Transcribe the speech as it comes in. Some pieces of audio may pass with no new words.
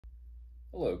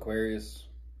Hello, Aquarius.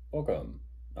 Welcome.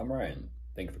 I'm Ryan.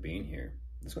 Thank you for being here.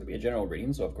 This is going to be a general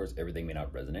reading, so of course everything may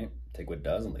not resonate. Take what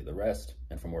does and leave the rest.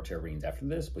 And for more tarot readings after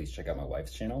this, please check out my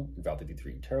wife's channel,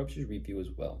 Val53 Tarot. She's review as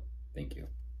well. Thank you.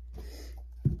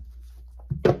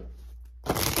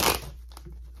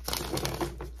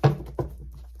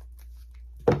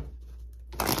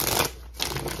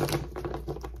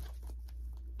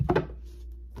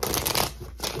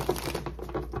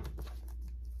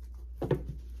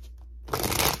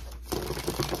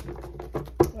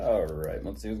 All right,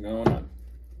 let's see what's going on.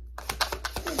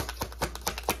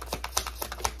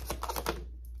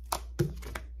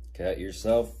 Cut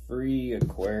yourself free,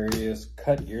 Aquarius.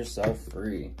 Cut yourself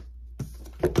free.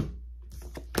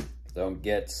 Don't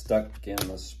get stuck in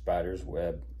the spider's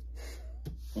web.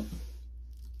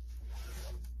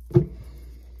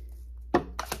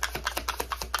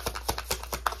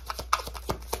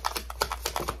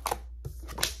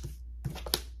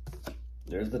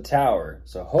 There's the Tower.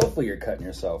 So hopefully you're cutting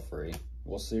yourself free.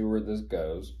 We'll see where this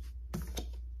goes.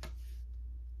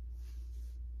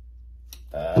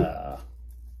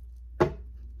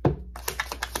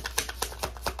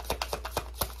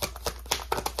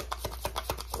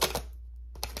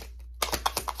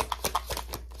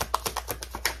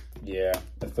 Yeah,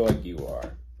 I feel like you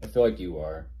are. I feel like you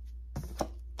are.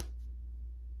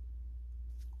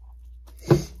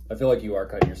 I feel like you are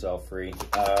cutting yourself free.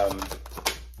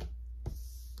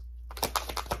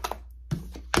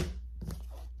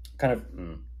 Kind of,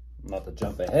 not to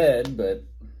jump ahead, but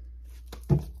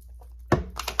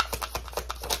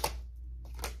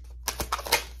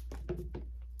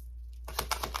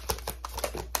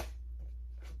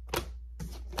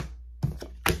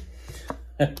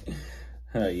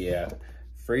yeah,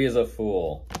 free as a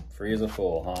fool. Free as a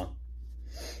fool, huh?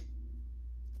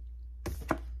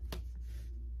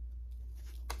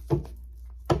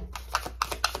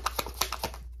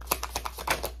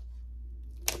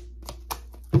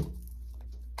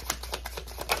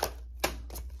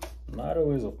 Not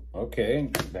always a, okay,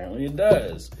 apparently it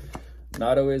does.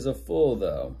 Not always a fool,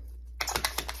 though.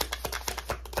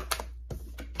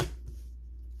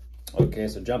 Okay,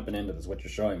 so jumping into this, what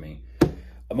you're showing me.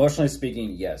 Emotionally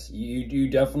speaking, yes, you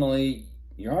definitely,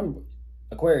 you're on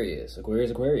Aquarius.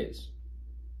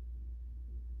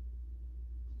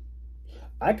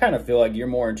 I kind of feel like you're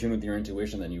more in tune with your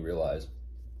intuition than you realize.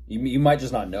 You might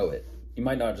just not know it. You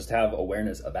might not just have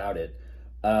awareness about it.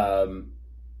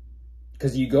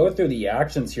 Because you go through the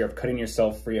actions here of cutting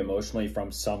yourself free emotionally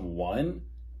from someone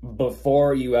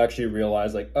before you actually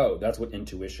realize, like, oh, that's what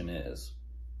intuition is.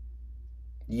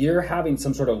 You're having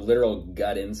some sort of literal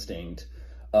gut instinct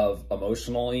of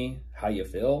emotionally how you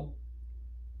feel.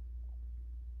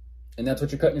 And that's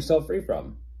what you're cutting yourself free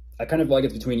from. I kind of like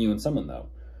it's between you and someone, though.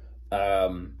 I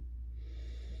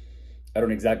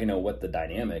don't exactly know what the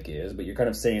dynamic is, but you're kind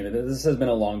of saying that this has been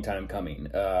a long time coming.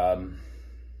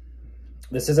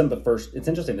 This isn't the first, it's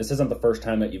interesting, this isn't the first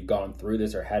time that you've gone through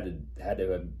this or had to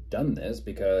have done this,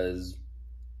 because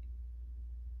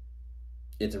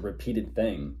it's a repeated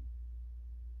thing.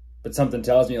 But something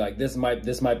tells me, like, this might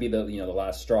be the, the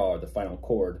last straw or the final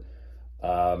chord.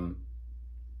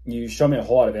 You show me a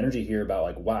whole lot of energy here about,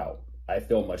 like, wow, I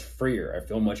feel much freer. I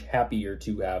feel much happier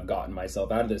to have gotten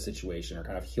myself out of this situation or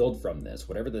kind of healed from this,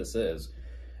 whatever this is.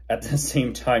 At the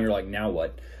same time, you're like, now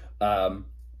what?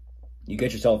 You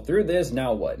get yourself through this,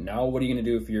 now what? Now what are you going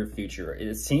to do for your future?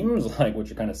 It seems like what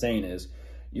you're kind of saying is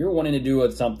you're wanting to do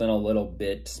something a little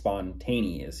bit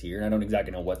spontaneous here. And I don't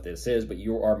exactly know what this is, but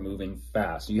you are moving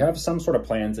fast. You have some sort of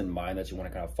plans in mind that you want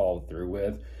to kind of follow through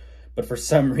with. But for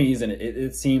some reason,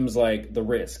 it seems like the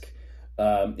risk.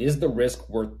 Is the risk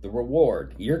worth the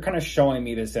reward? You're kind of showing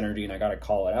me this energy, and I got to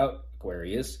call it out,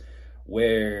 Aquarius,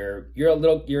 where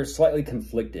you're slightly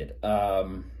conflicted.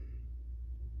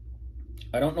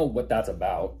 I don't know what that's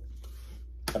about.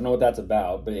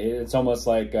 But it's almost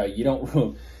like you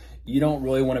don't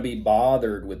really want to be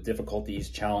bothered with difficulties,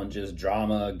 challenges,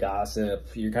 drama, gossip.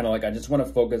 You're kind of like, I just want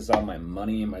to focus on my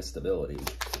money and my stability.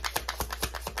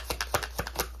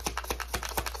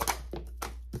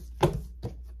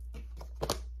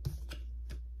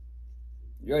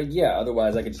 You're like, yeah,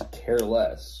 otherwise I could just care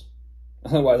less.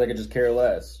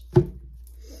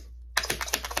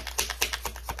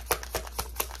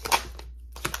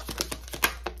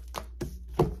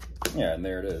 Yeah, and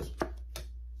there it is.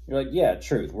 You're like, yeah,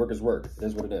 truth. Work is work. It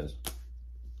is what it is.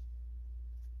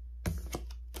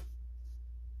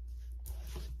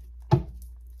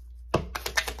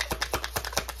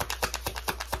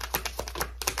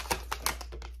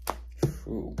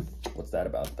 Ooh, what's that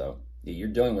about, though? Yeah, you're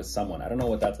dealing with someone. I don't know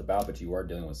what that's about, but you are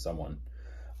dealing with someone.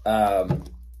 I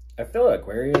feel it,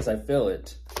 Aquarius. I feel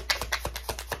it.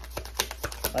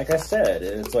 like I said,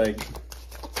 it's like...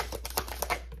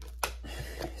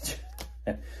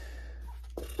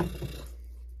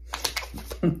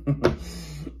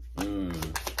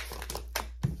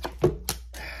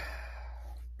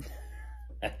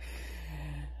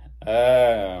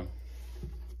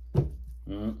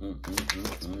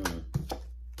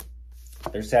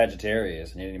 They're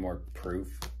Sagittarius. Need any more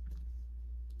proof?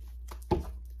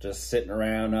 Just sitting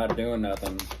around, not doing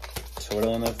nothing,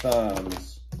 twiddling their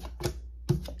thumbs.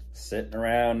 Sitting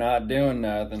around, not doing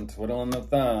nothing, twiddling their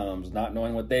thumbs, not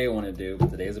knowing what they want to do.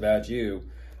 But today's about you.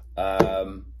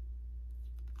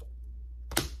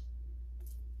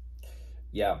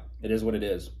 Yeah, it is what it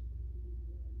is.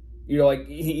 You're like,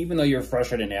 even though you're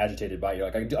frustrated and agitated by it, you're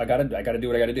like, I gotta do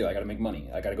what I gotta do. I gotta make money.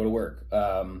 I gotta go to work.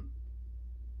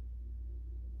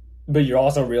 But you're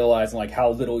also realizing like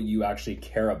how little you actually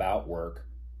care about work.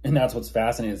 And that's what's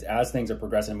fascinating is as things are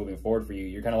progressing and moving forward for you,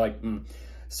 you're kind of like,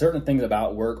 certain things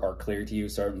about work are clear to you,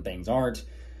 certain things aren't.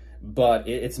 But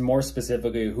it's more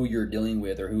specifically who you're dealing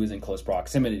with or who is in close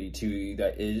proximity to you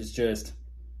that is just,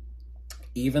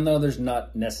 even though there's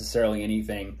not necessarily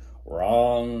anything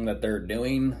wrong that they're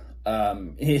doing,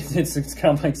 it's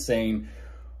kind of like saying,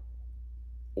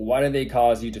 why do they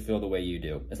cause you to feel the way you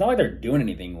do? It's not like they're doing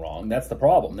anything wrong. That's the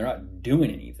problem. They're not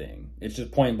doing anything. It's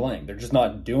just point blank. They're just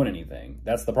not doing anything.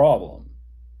 That's the problem.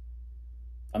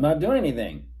 I'm not doing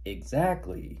anything.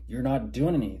 Exactly. You're not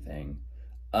doing anything.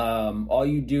 All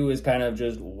you do is kind of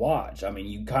just watch. I mean,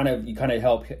 you kind of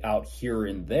help out here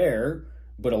and there,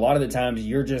 but a lot of the times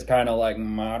you're just kind of like,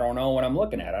 I don't know what I'm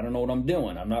looking at. I don't know what I'm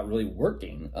doing. I'm not really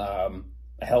working. I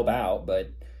help out,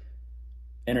 but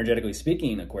energetically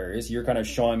speaking, Aquarius, you're kind of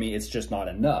showing me it's just not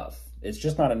enough. It's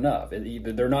just not enough.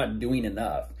 They're not doing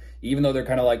enough. Even though they're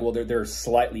kind of like, well, they're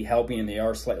slightly helping and they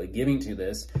are slightly giving to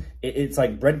this. It's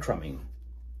like breadcrumbing.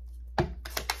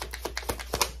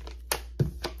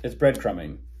 It's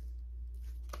breadcrumbing.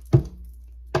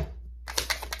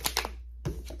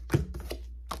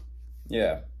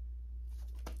 Yeah.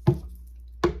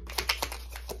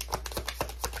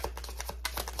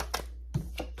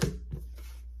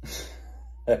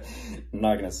 I'm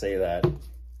not going to say that.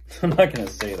 I'm not going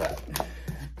to say that.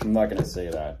 I'm not going to say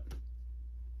that.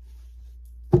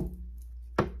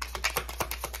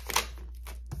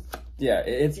 Yeah,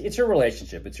 it's your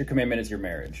relationship. It's your commitment. It's your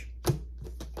marriage.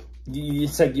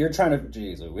 It's like you're trying to,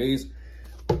 geez Louise,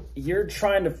 you're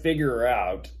trying to figure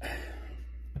out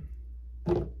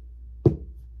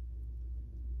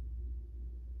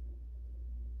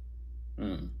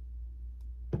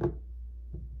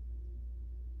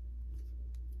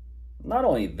not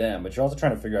only them, but you're also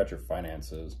trying to figure out your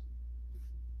finances.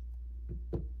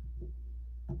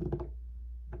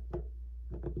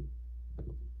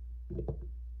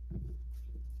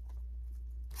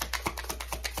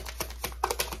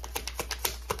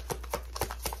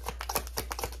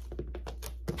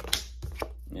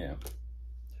 Yeah.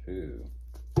 Two.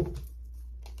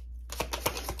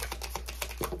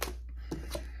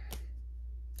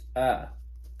 Ah,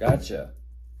 gotcha.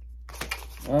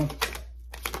 Well,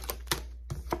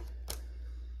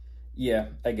 yeah,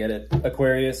 I get it.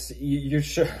 Aquarius, you're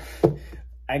sure.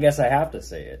 I guess I have to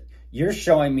say it. You're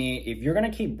showing me, if you're going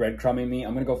to keep breadcrumbing me,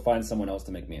 I'm going to go find someone else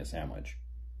to make me a sandwich.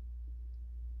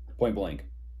 Point blank.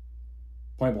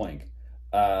 Point blank.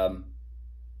 Of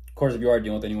course, if you are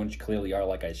dealing with anyone, which you clearly are,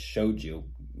 like I showed you,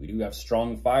 we do have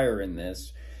strong fire in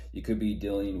this. You could be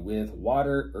dealing with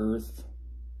water, earth,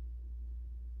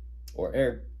 or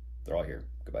air. They're all here.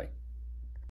 Goodbye.